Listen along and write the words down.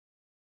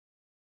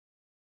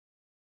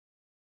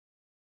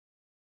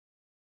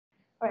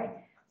All right,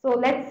 so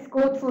let's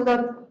go to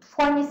the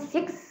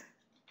 26.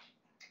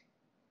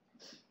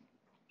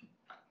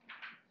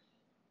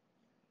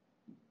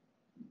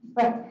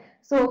 Right,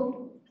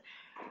 so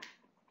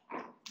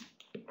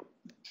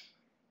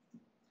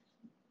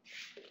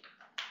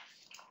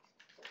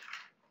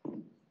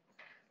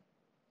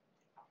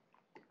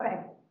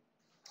right,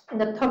 in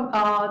the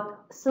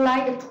top,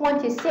 slide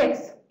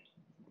 26,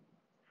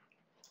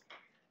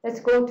 let's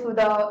go to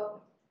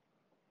the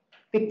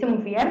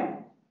victim VM.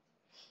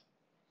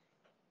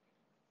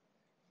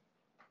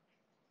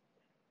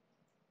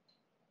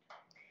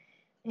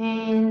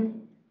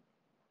 And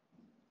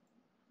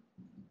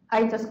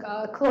I just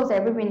close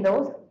every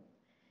window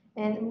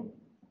and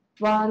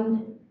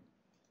run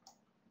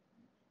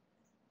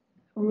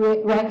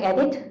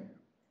regedit.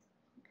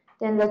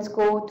 Then let's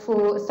go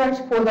to search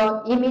for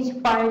the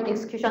image file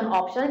execution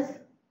options.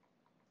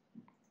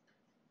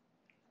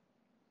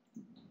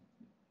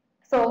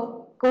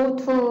 So go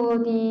to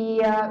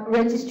the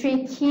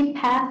registry key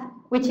path,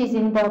 which is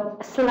in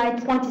the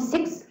slide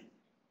 26.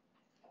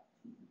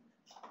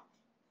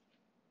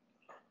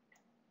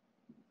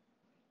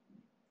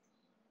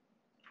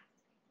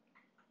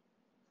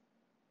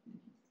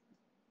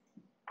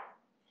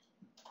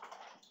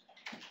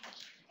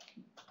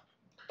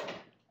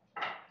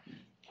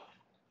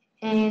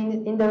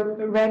 And in the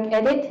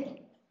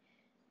regedit,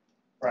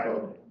 right,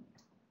 so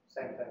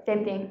same thing.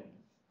 Same thing.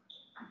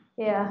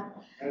 Yeah.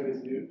 And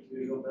with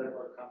usual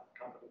backward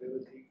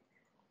compatibility,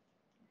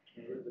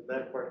 the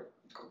backward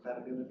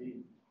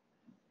compatibility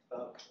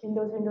stuff.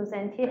 Windows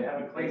NT. They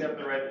haven't cleaned up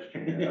the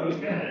registry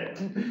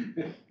yet.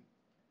 Okay.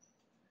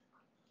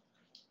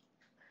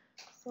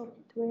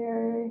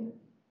 Software,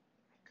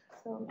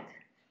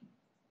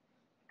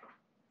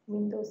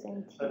 Windows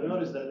NT. I've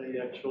noticed that they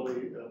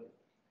actually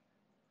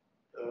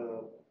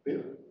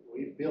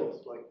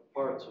rebuilt like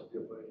parts of the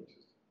operating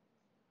system.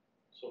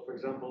 So, for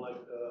example, like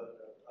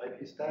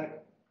IP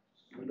stack,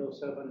 Windows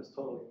 7 is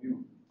totally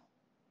new.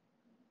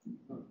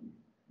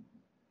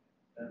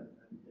 And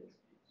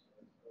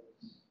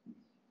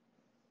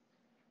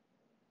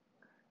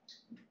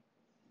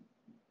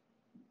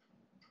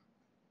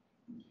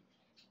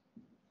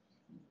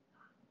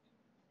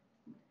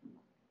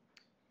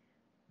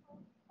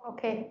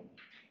Okay.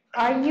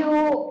 Are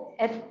you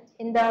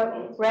in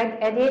the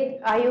regedit?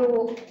 Are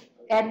you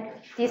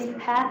at this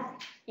path,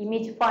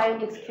 image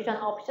file execution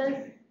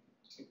options?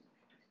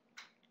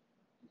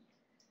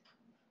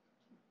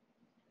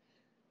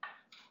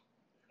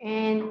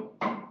 And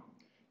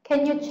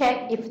can you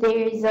check if there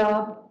is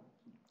a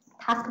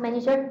task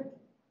manager?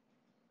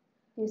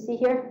 You see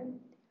here?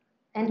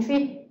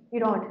 Entry? You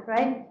don't,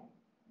 right?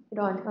 You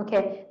don't.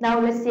 Okay. Now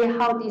let's see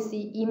how this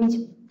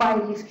image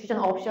file execution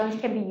options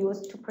can be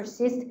used to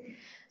persist.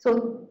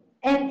 So,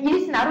 and it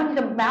is not only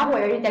the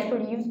malware, it's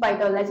actually used by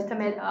the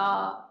legitimate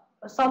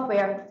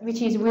software,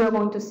 which is we are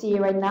going to see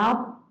right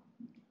now.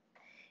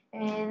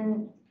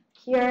 And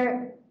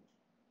here,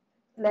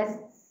 let's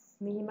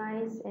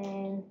minimize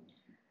and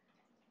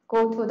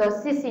go to the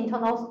sys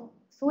internal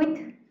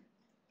suite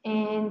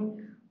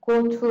and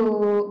go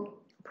to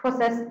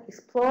process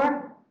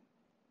explorer.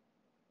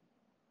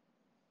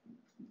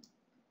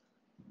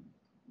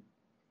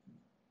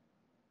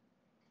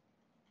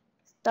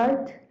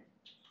 Start.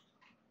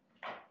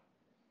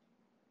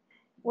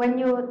 When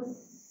you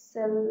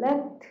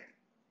select,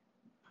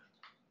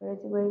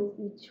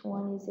 which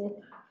one is it?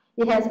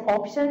 It has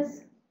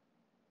options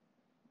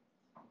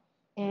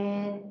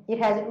and it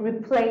has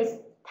replace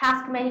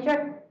task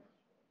manager,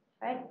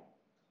 right?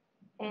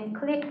 And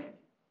click.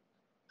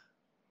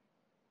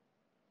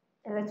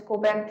 And let's go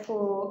back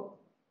to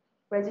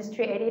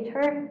registry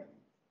editor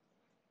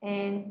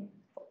and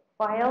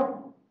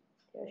file.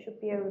 There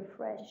should be a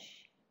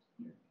refresh.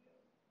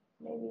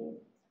 Maybe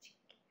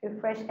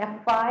refresh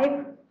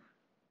F5.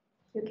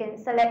 You can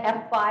select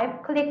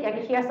F5, click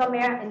here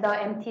somewhere in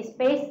the empty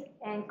space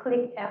and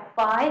click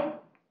F5.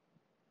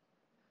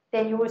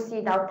 Then you will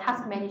see the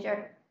task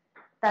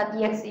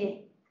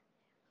manager.exe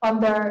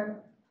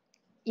under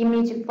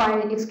image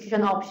file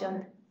execution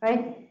option,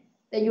 right?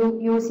 Then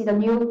you will see the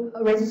new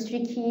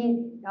registry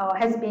key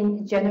has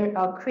been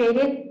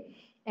created,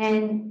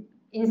 and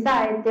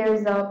inside there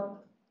is a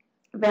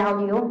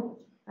value,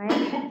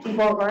 right?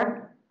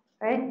 Debugger,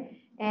 right?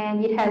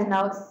 And it has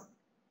now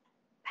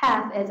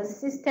path as a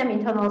system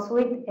internal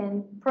suite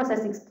and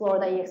process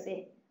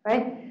explorer.exe,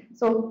 right?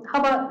 So how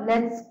about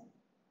let's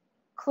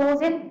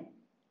close it,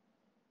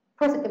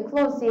 close the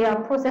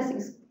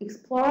process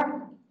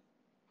explorer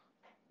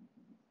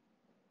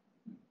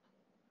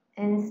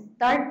and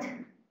start,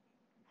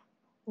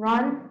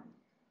 run,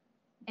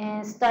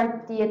 and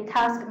start the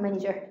task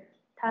manager,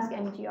 task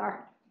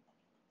mgr.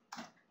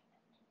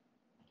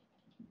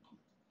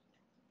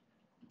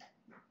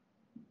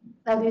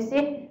 Now do you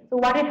see? So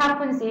what it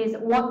happens is,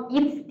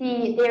 if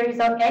there is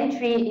an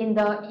entry in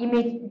the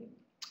image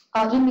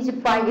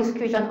file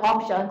execution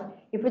option,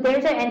 if there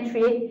is an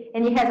entry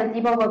and it has a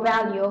debugger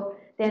value,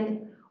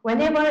 then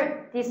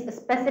whenever this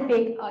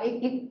specific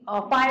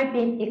file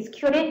being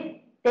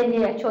executed, then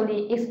it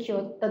actually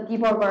executes the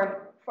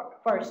debugger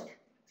first,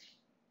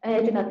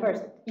 execute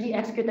first. You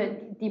execute the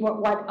debug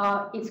what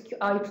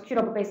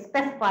executable base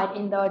specified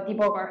in the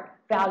debugger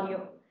value.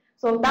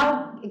 So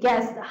now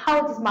guess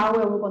how this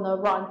malware we're gonna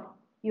run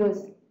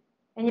use.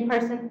 Any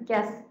person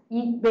guess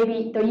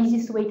maybe the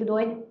easiest way to do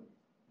it?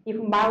 If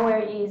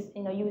malware is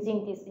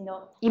using this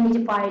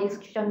image file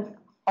execution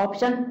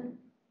option,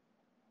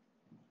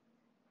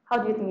 how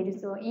do you think it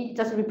is doing? You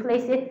just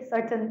replace it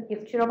certain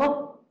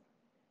executable,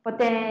 but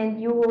then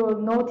you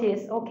will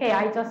notice, okay,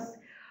 I just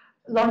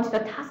launched the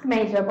task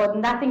manager, but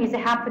nothing is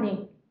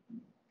happening.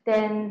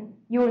 Then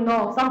you will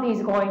know something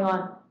is going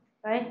on,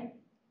 right?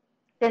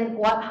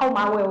 Then how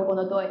malware we're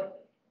gonna do it?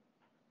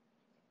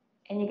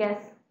 Any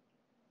guess?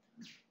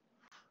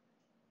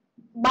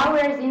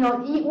 Malware is,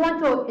 you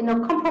want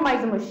to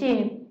compromise the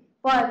machine,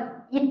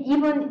 but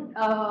even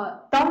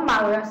dumb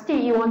malware, still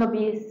you want to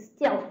be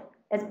stealth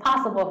as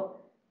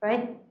possible,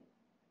 right?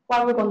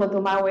 What we're going to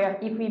do malware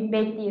if we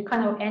make the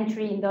kind of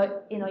entry in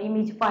the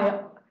image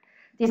file,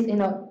 this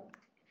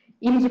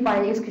image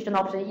file execution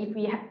option. If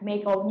we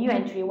make a new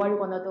entry, what are we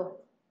going to do?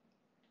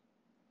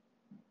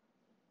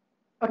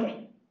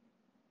 Okay.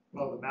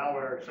 Well, the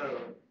malware, so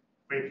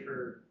waits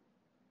for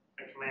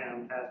a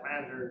command task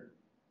manager,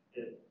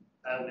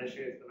 that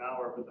initiates the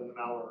malware, but then the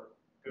malware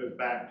goes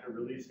back to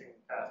releasing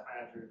task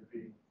manager to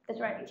be That's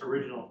right. its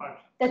original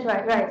function. That's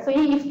right, right. So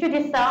you execute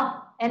itself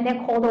and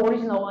then call the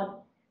original one.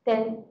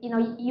 Then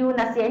you will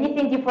not see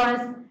anything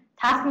different.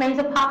 Task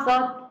manager pops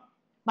out.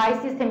 My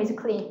system is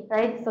clean,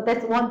 right? So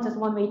that's just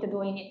one way to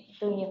doing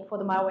it for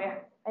the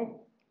malware, right?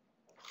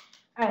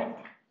 All right.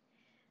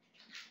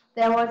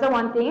 There was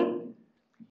one thing.